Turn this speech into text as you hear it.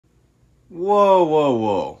Whoa, whoa,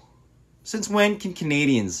 whoa. Since when can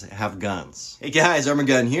Canadians have guns? Hey guys,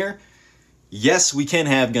 Arm&Gun here. Yes, we can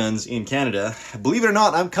have guns in Canada. Believe it or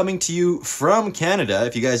not, I'm coming to you from Canada,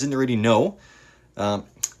 if you guys didn't already know.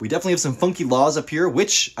 We definitely have some funky laws up here,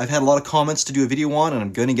 which I've had a lot of comments to do a video on, and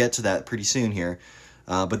I'm going to get to that pretty soon here.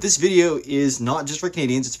 But this video is not just for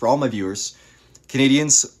Canadians, it's for all my viewers.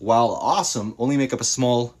 Canadians, while awesome, only make up a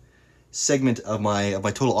small segment of my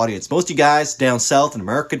total audience. Most of you guys down south in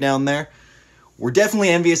America down there, we're definitely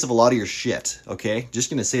envious of a lot of your shit, okay? Just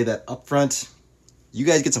going to say that up front. You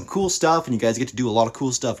guys get some cool stuff, and you guys get to do a lot of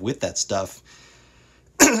cool stuff with that stuff.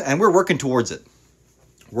 And we're working towards it.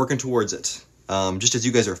 Working towards it. Just as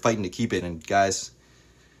you guys are fighting to keep it. And guys,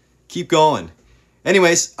 keep going.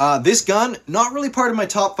 Anyways, this gun, not really part of my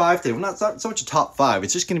top 5 today. Well, not so much a top 5.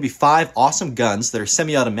 It's just going to be 5 awesome guns that are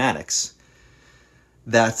semi-automatics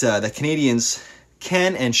that Canadians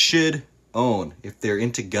can and should own if they're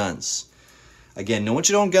into guns. Again, no one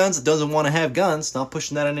should own guns that doesn't want to have guns. Not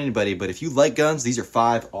pushing that on anybody, but if you like guns, these are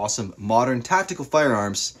 5 awesome modern tactical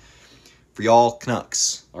firearms for y'all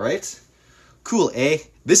Canucks. All right? Cool, eh?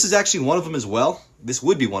 This is actually one of them as well. This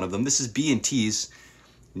would be one of them. This is B&T's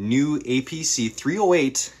new APC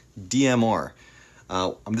 308 DMR.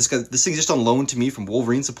 This thing's just on loan to me from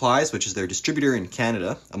Wolverine Supplies, which is their distributor in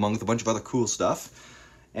Canada, among with a bunch of other cool stuff.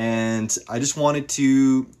 And I just wanted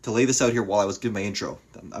to lay this out here while I was giving my intro.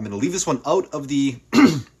 I'm going to leave this one out of the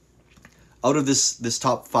out of this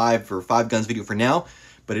top 5 or 5 guns video for now.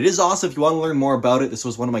 But it is awesome if you want to learn more about it. This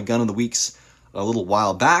was one of my gun of the weeks a little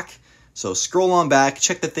while back. So scroll on back,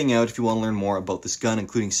 check that thing out if you want to learn more about this gun,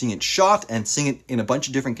 including seeing it shot and seeing it in a bunch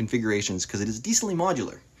of different configurations, because it is decently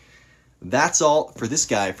modular. That's all for this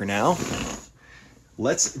guy for now.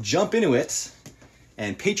 Let's jump into it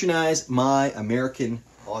and patronize my American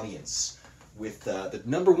audience with the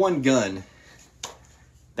 #1 gun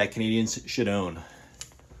that Canadians should own.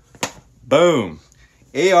 Boom.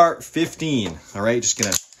 AR-15. All right, just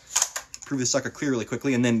gonna prove this sucker clear really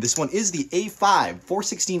quickly. And then this one is the A5,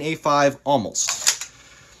 416A5 almost,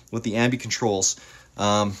 with the ambi controls.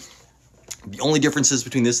 The only differences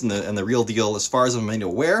between this and the real deal, as far as I'm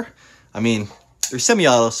aware, I mean, they're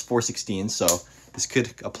semi-autos 416, so this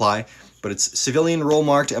could apply, but it's civilian roll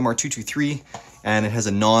marked MR223, and it has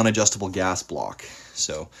a non-adjustable gas block.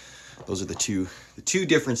 So those are the two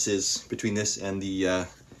differences between this and the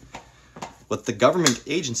what the government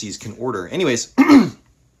agencies can order. Anyways,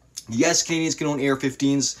 yes, Canadians can own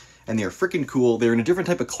AR-15s, and they are freaking cool. They're in a different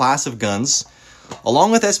type of class of guns,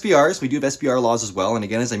 along with SBRs. We do have SBR laws as well, and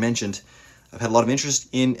again, as I mentioned, I've had a lot of interest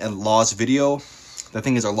in a laws video. The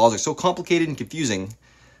thing is, our laws are so complicated and confusing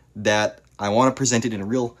that I want to present it in a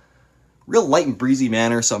real light and breezy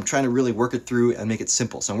manner, so I'm trying to really work it through and make it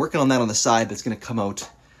simple. So I'm working on that on the side. That's going to come out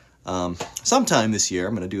sometime this year.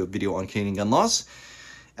 I'm going to do a video on Canadian gun laws,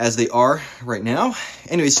 as they are right now.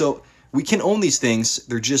 Anyway, so we can own these things.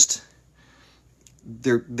 They're just,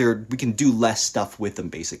 we can do less stuff with them,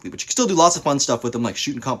 basically. But you can still do lots of fun stuff with them, like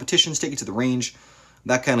shooting competitions, take it to the range,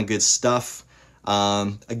 that kind of good stuff.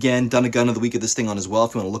 Again, done a gun of the week of this thing on as well,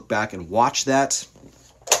 if you want to look back and watch that.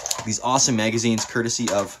 These awesome magazines, courtesy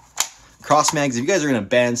of Cross Mags. If you guys are in a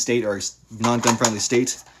banned state or non-gun friendly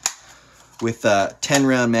state with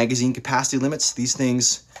 10-round magazine capacity limits, these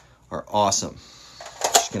things are awesome.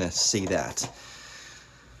 Just gonna say that.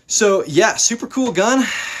 So yeah, super cool gun.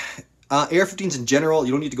 AR-15s in general,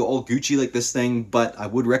 you don't need to go all Gucci like this thing, but I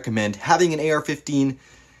would recommend having an AR-15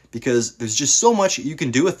 because there's just so much you can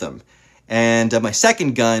do with them. And my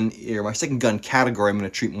second gun, or my second gun category, I'm going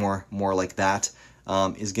to treat more like that,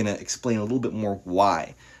 is going to explain a little bit more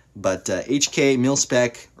why. But HK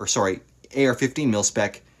mil-spec, or sorry, AR-15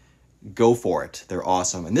 mil-spec, go for it. They're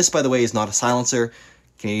awesome. And this, by the way, is not a silencer.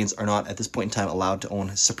 Canadians are not, at this point in time, allowed to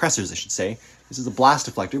own suppressors, I should say. This is a blast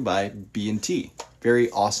deflector by B&T. Very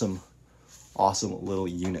awesome, awesome little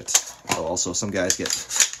unit. So also, some guys get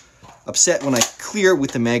upset when I clear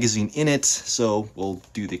with the magazine in it, so we'll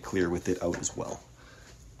do the clear with it out as well.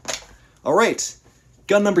 All right,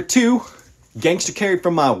 gun number 2, gangster carried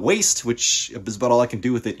from my waist, which is about all I can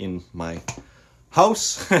do with it in my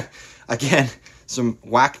house. Again, some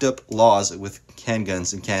whacked up laws with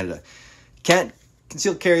handguns in Canada. Can't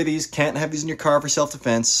concealed carry these, can't have these in your car for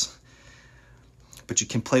self-defense, but you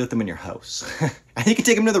can play with them in your house. And you can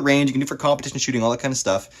take them to the range, you can do for competition shooting, all that kind of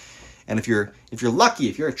stuff. And if you're lucky,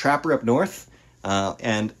 if you're a trapper up north,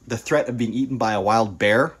 and the threat of being eaten by a wild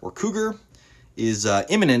bear or cougar is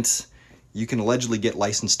imminent, you can allegedly get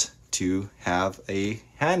licensed to have a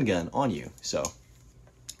handgun on you. So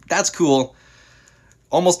that's cool.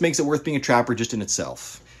 Almost makes it worth being a trapper just in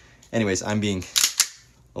itself. Anyways, I'm being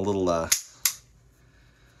a little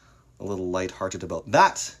a little lighthearted about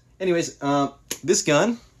that. Anyways, this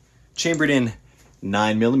gun, chambered in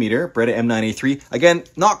 9mm Beretta M9A3. Again,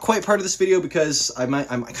 not quite part of this video because I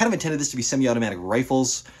kind of intended this to be semi-automatic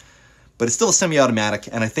rifles, but it's still a semi-automatic,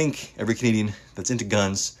 and I think every Canadian that's into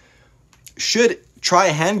guns should try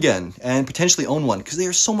a handgun and potentially own one because they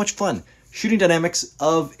are so much fun. Shooting dynamics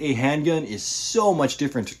of a handgun is so much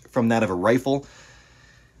different from that of a rifle.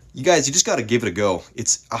 You guys, you just got to give it a go.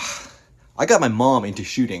 It's I got my mom into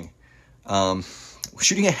shooting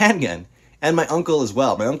a handgun, and my uncle as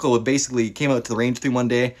well. My uncle basically came out to the range with me one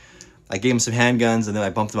day. I gave him some handguns, and then I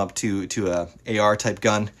bumped him up to a AR type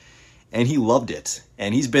gun, and he loved it.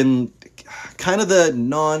 And he's been kind of the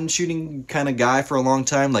non-shooting kind of guy for a long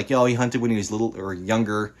time. Like, he hunted when he was little or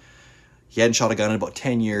younger. He hadn't shot a gun in about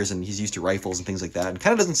 10 years, and he's used to rifles and things like that, and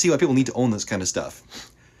kind of doesn't see why people need to own this kind of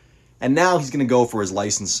stuff. And now he's going to go for his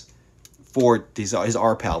license for his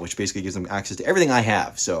RPAL, which basically gives him access to everything I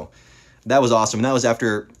have. So that was awesome. And that was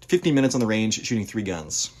after 15 minutes on the range shooting 3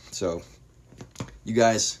 guns. So you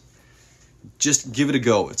guys, just give it a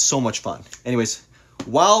go. It's so much fun. Anyways,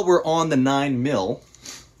 while we're on the 9mm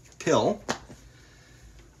pill,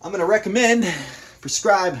 I'm going to recommend,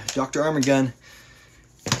 prescribe Dr. Arm&Gun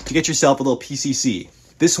to get yourself a little PCC.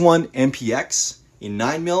 This one, MPX, in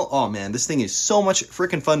 9mm. Oh man, this thing is so much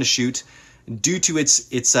freaking fun to shoot due to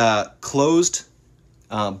its closed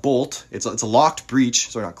bolt. It's a locked breech.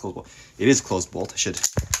 Sorry, not closed bolt. It is closed bolt. I should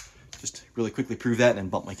just really quickly prove that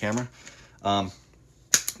and bump my camera.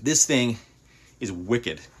 This thing is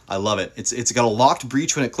wicked. I love it. It's got a locked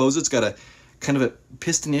breech when it closes. It's got a kind of a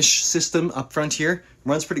piston-ish system up front here.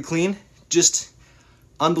 Runs pretty clean. Just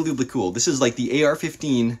unbelievably cool. This is like the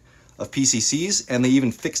AR-15 of PCCs, and they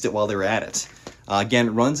even fixed it while they were at it. Again,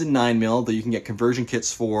 it runs in 9mm, though you can get conversion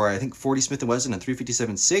kits for, I think, 40 Smith & Wesson and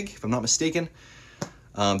 357 Sig, if I'm not mistaken.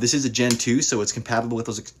 This is a Gen 2, so it's compatible with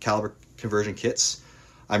those caliber conversion kits.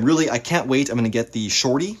 I can't wait. I'm going to get the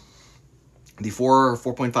Shorty, the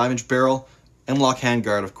 4.5 inch barrel, M-lock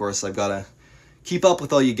handguard, of course. I've got to keep up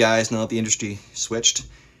with all you guys now that the industry switched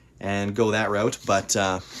and go that route, but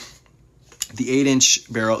the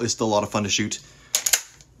 8-inch barrel is still a lot of fun to shoot.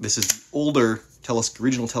 This is the older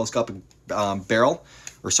regional telescopic barrel,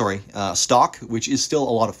 or sorry, stock, which is still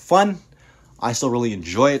a lot of fun. I still really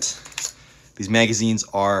enjoy it. These magazines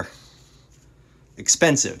are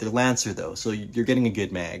expensive. They're Lancer though, so you're getting a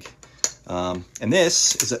good mag. And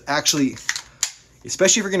this is actually,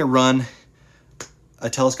 especially if you're gonna run a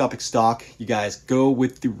telescopic stock, you guys go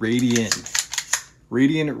with the Radian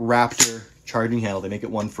Raptor charging handle. They make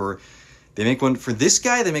one for this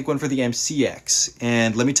guy, they make one for the MCX.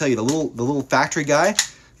 And let me tell you, the little factory guy,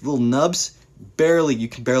 the little nubs, you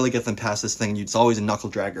can barely get them past this thing. It's always a knuckle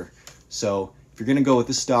dragger. So if you're gonna go with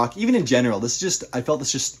this stock, even in general, I felt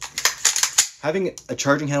this just having a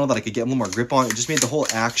charging handle that I could get a little more grip on, it just made the whole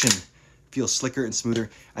action feel slicker and smoother.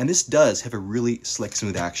 And this does have a really slick,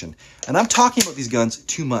 smooth action. And I'm talking about these guns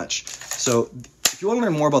too much. So if you want to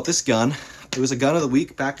learn more about this gun, it was a gun of the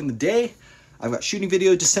week back in the day. I've got shooting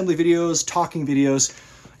videos, assembly videos, talking videos.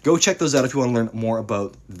 Go check those out if you want to learn more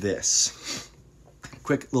about this.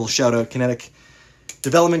 Quick little shout out, Kinetic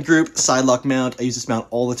Development Group, side lock mount. I use this mount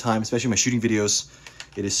all the time, especially in my shooting videos.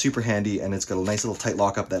 It is super handy, and it's got a nice little tight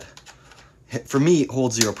lockup that, for me,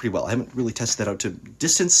 holds zero pretty well. I haven't really tested that out to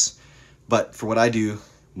distance, but for what I do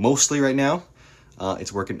mostly right now,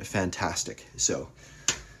 it's working fantastic. So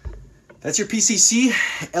that's your PCC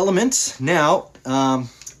element. Now, I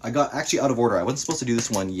got actually out of order. I wasn't supposed to do this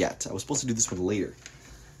one yet. I was supposed to do this one later.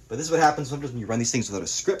 But this is what happens sometimes when you run these things without a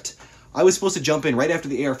script. I was supposed to jump in right after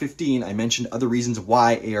the AR-15. I mentioned other reasons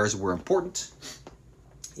why ARs were important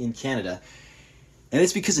in Canada. And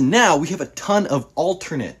it's because now we have a ton of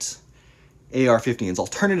alternate AR-15s,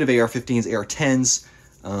 alternative AR-15s, AR-10s.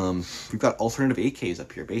 We've got alternative AKs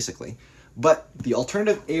up here, basically. But the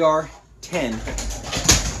alternative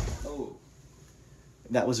AR-10, oh,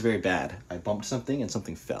 that was very bad. I bumped something and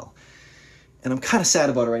something fell. And I'm kind of sad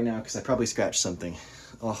about it right now because I probably scratched something.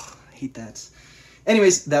 Oh, I hate that.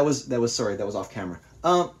 Anyways, that was off camera.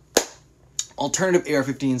 Alternative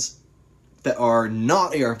AR-15s that are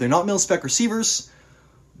not AR, they're not mil-spec receivers,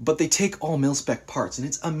 but they take all mil-spec parts, and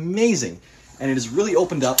it's amazing. And it has really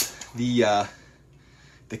opened up the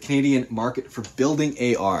Canadian market for building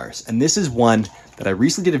ARs. And this is one that I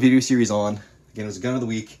recently did a video series on. Again, it was a gun of the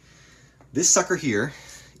week. This sucker here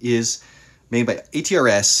is made by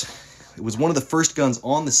ATRS. It was one of the first guns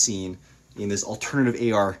on the scene in this alternative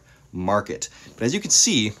AR market. But as you can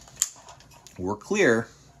see, we're clear.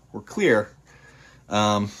 It's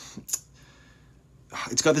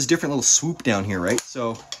got this different little swoop down here, right?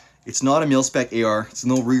 So It's not a mil-spec AR. It's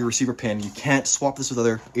no rear receiver pin. You can't swap this with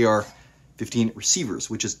other AR-15 receivers,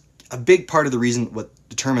 which is a big part of the reason what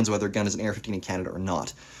determines whether a gun is an AR-15 in Canada or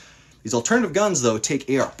not. These alternative guns, though, take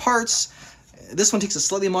AR parts. This one takes a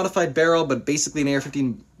slightly modified barrel, but basically an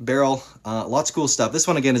AR-15 barrel. Lots of cool stuff. This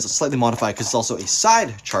one, again, is slightly modified because it's also a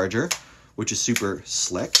side charger, which is super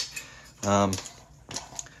slick.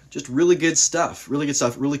 Just really good stuff. Really good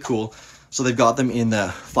stuff. Really cool. So they've got them in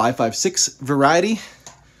the 5.56 variety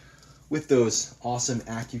with those awesome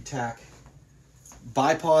Accu-Tac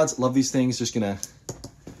bipods. Love these things. Just gonna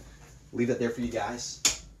leave that there for you guys.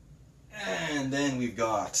 And then we've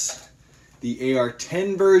got the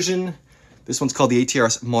AR-10 version. This one's called the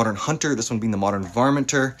ATRS Modern Hunter. This one being the Modern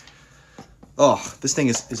Varminter. Oh, this thing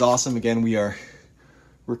is awesome. Again, we're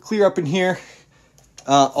clear up in here.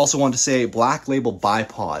 Also wanted to say Black Label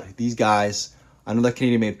bipod. These guys, another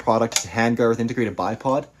Canadian-made product, it's a handguard with integrated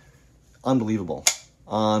bipod. Unbelievable.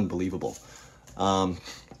 Unbelievable.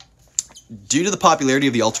 Due to the popularity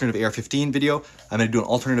of the alternative AR-15 video, I'm going to do an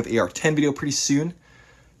alternative AR-10 video pretty soon.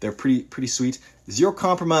 They're pretty sweet. Zero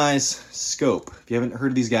compromise scope. If you haven't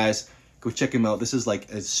heard of these guys, go check them out. This is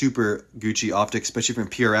like a super Gucci optic, especially from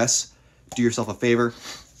PRS. Do yourself a favor.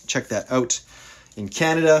 Check that out. In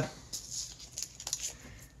Canada,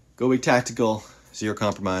 Go Big Tactical, Zero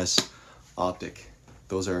Compromise, Optic.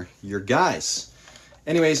 Those are your guys.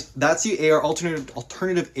 Anyways, that's the AR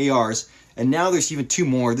alternative ARs. And now there's even two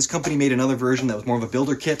more. This company made another version that was more of a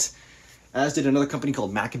builder kit, as did another company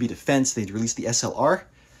called Maccabee Defense. They released the SLR.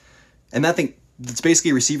 And that thing, it's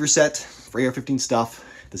basically a receiver set for AR-15 stuff.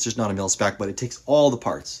 That's just not a mil-spec, but it takes all the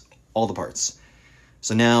parts. All the parts.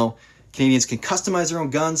 So now Canadians can customize their own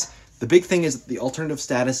guns. The big thing is the alternative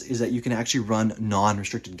status is that you can actually run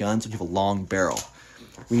non-restricted guns when you have a long barrel.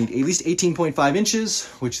 We need at least 18.5 inches,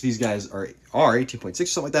 which these guys are 18.6 or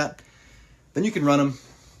something like that. Then you can run them,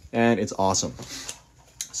 and it's awesome.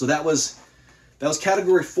 So that was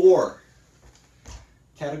category 4.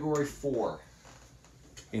 Category 4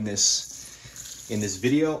 in this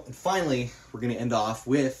video. And finally, we're going to end off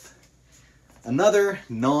with another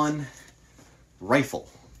non-rifle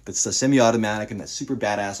that's a semi-automatic and that's super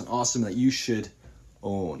badass and awesome that you should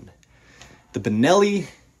own. The Benelli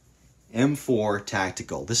M4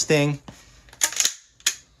 Tactical. This thing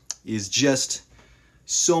is just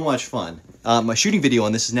so much fun. My shooting video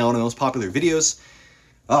on this is now one of the most popular videos.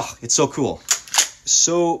 Oh, it's so cool.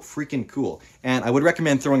 So freaking cool. And I would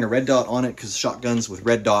recommend throwing a red dot on it because shotguns with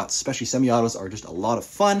red dots, especially semi-autos, are just a lot of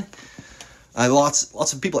fun.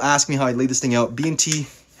 Lots of people ask me how I laid this thing out. B&T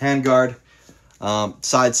handguard,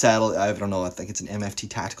 side saddle, I don't know, I think it's an MFT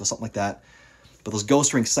Tactical, something like that. But those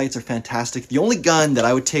ghost ring sights are fantastic. The only gun that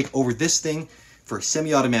I would take over this thing for a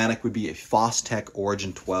semi-automatic would be a Fostech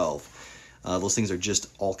Origin 12. Those things are just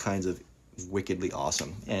all kinds of wickedly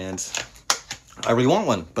awesome. And I really want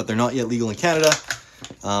one, but they're not yet legal in Canada.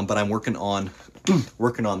 But I'm working on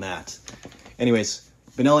that. Anyways,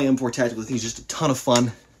 Benelli M4 Tactical, I think is just a ton of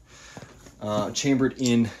fun. Chambered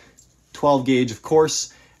in 12 gauge, of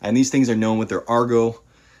course. And these things are known with their Argo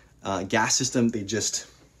gas system. They just,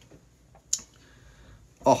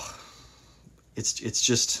 oh, it's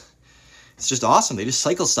just awesome. They just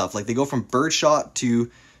cycle stuff. Like they go from birdshot to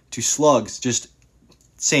slugs, just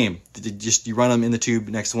same. You run them in the tube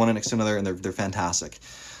next to one and next to another, and they're fantastic.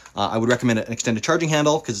 I would recommend an extended charging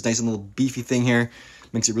handle because it's a nice and little beefy thing here.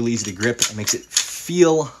 Makes it really easy to grip. It makes it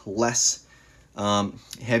feel less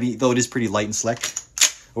heavy, though it is pretty light and slick.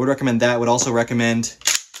 I would recommend that. I would also recommend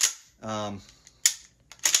an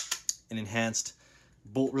enhanced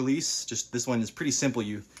bolt release. Just this one is pretty simple.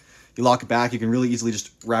 You lock it back. You can really easily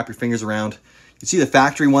just wrap your fingers around. You can see the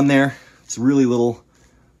factory one there. It's really little,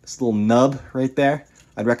 this little nub right there.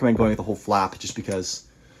 I'd recommend going with the whole flap just because,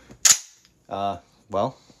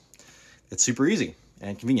 well, it's super easy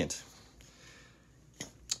and convenient.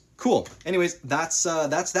 Cool. Anyways, that's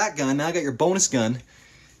that gun. Now I got your bonus gun,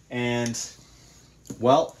 and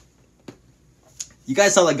well, you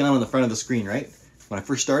guys saw that gun on the front of the screen, right? When I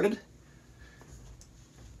first started.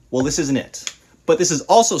 Well, this isn't it, but this is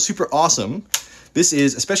also super awesome. This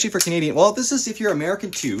is especially for Canadian. Well, this is if you're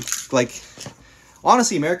American too. Like,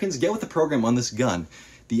 honestly, Americans, get with the program on this gun.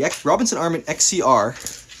 The Robinson Armament XCR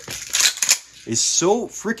is so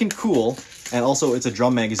freaking cool, and also it's a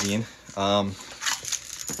drum magazine.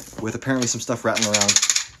 With apparently some stuff rattling around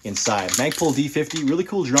inside. Magpul D50, really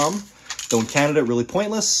cool drum, though in Canada really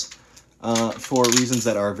pointless for reasons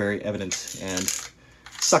that are very evident and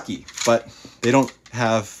sucky. But they don't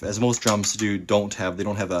have, as most drums do, they don't have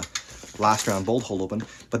a last round bolt hole open.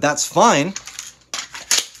 But that's fine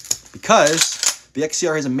because the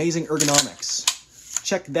XCR has amazing ergonomics.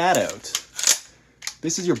 Check that out.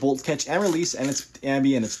 This is your bolt catch and release, and it's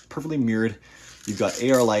ambi, and it's perfectly mirrored. You've got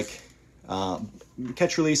AR-like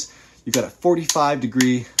catch release. You've got a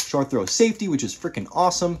 45-degree short throw safety, which is freaking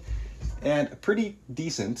awesome, and a pretty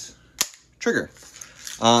decent trigger.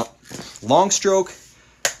 Long stroke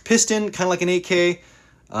piston, kind of like an AK,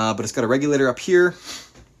 but it's got a regulator up here,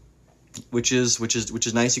 which is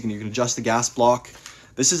nice. You can adjust the gas block.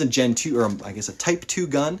 This is a Gen 2, or I guess a Type 2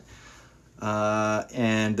 gun.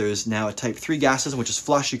 And there's now a Type 3 gas system, which is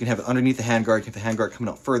flush. You can have it underneath the handguard. You can have the handguard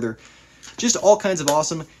coming out further. Just all kinds of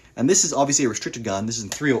awesome. And this is obviously a restricted gun. This is in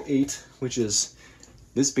 308, which is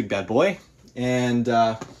this big bad boy. And,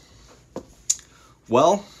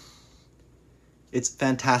 well, it's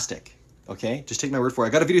fantastic. Okay, just take my word for it.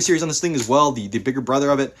 I got a video series on this thing as well, the bigger brother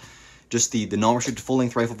of it, just the non-restricted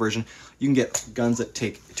full-length rifle version. You can get guns that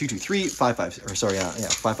take 223,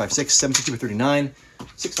 556, 752 or 39,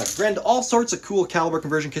 6.5 Grand, all sorts of cool caliber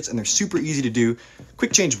conversion kits, and they're super easy to do.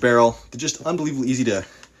 Quick change barrel. They're just unbelievably easy to,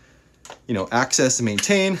 you know, access and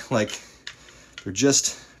maintain. Like, they're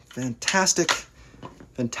just fantastic,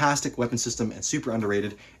 fantastic weapon system, and super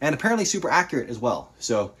underrated, and apparently super accurate as well.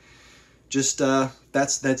 So, just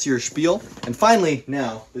that's your spiel. And finally,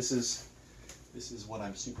 now this is what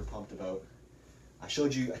I'm super pumped about. I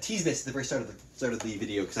teased this at the very start of the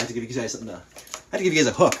video because I had to give you guys something I had to give you guys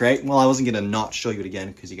a hook, right? Well, I wasn't gonna not show you it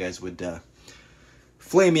again because you guys would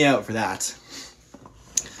flame me out for that.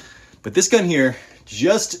 But this gun here,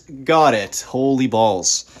 just got it. Holy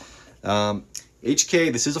balls.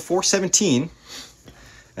 HK, this is a 417,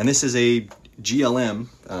 and this is a GLM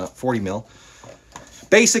 40 mil.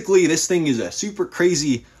 Basically, this thing is a super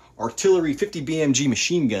crazy artillery 50 BMG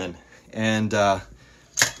machine gun, and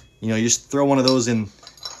you know, you just throw one of those in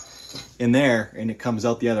there, and it comes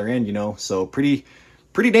out the other end. You know, so pretty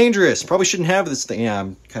dangerous. Probably shouldn't have this thing. Yeah,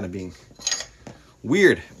 I'm kind of being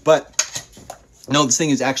weird, but no, this thing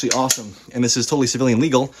is actually awesome, and this is totally civilian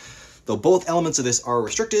legal. Though both elements of this are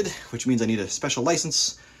restricted, which means I need a special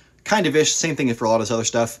license. Kind of ish, same thing for a lot of this other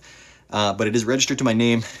stuff. But it is registered to my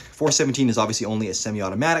name. 417 is obviously only a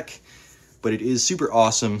semi-automatic, but it is super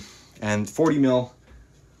awesome. And 40 mil,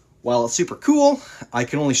 while it's super cool, I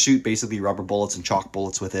can only shoot basically rubber bullets and chalk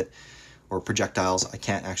bullets with it, or projectiles. I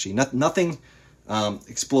can't actually, nothing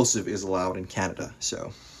explosive is allowed in Canada.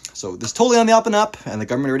 So this is totally on the up and up, and the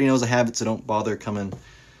government already knows I have it, so don't bother coming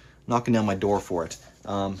knocking down my door for it.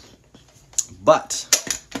 But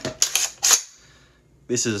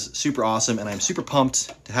this is super awesome, and I'm super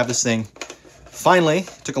pumped to have this thing. Finally,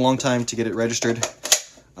 it took a long time to get it registered.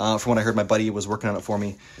 From what I heard, my buddy was working on it for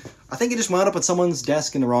me. I think it just wound up on someone's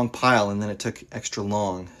desk in the wrong pile, and then it took extra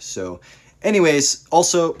long. So anyways,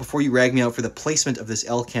 also, before you rag me out for the placement of this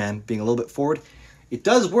L-can being a little bit forward, it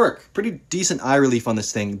does work. Pretty decent eye relief on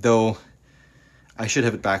this thing, though I should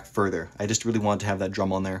have it back further. I just really wanted to have that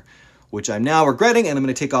drum on there, which I'm now regretting, and I'm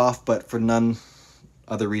going to take off, but for none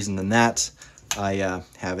other reason than that, I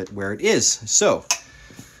have it where it is. So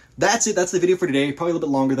that's it. That's the video for today. Probably a little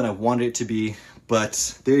bit longer than I wanted it to be,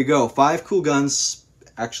 but there you go. 5 cool guns.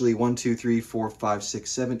 Actually, 1, 2, 3, 4, 5, 6,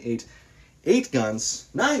 7, 8. 8 guns.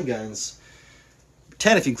 9 guns.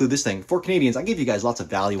 10 if you include this thing. For Canadians, I give you guys lots of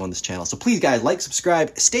value on this channel. So please, guys, like,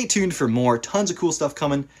 subscribe. Stay tuned for more. Tons of cool stuff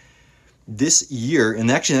coming this year.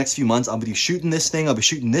 And actually, the next few months, I'll be shooting this thing. I'll be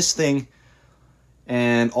shooting this thing.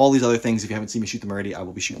 And all these other things, if you haven't seen me shoot them already, I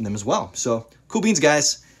will be shooting them as well. So, cool beans,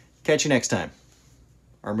 guys. Catch you next time.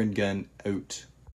 Arm&Gun out.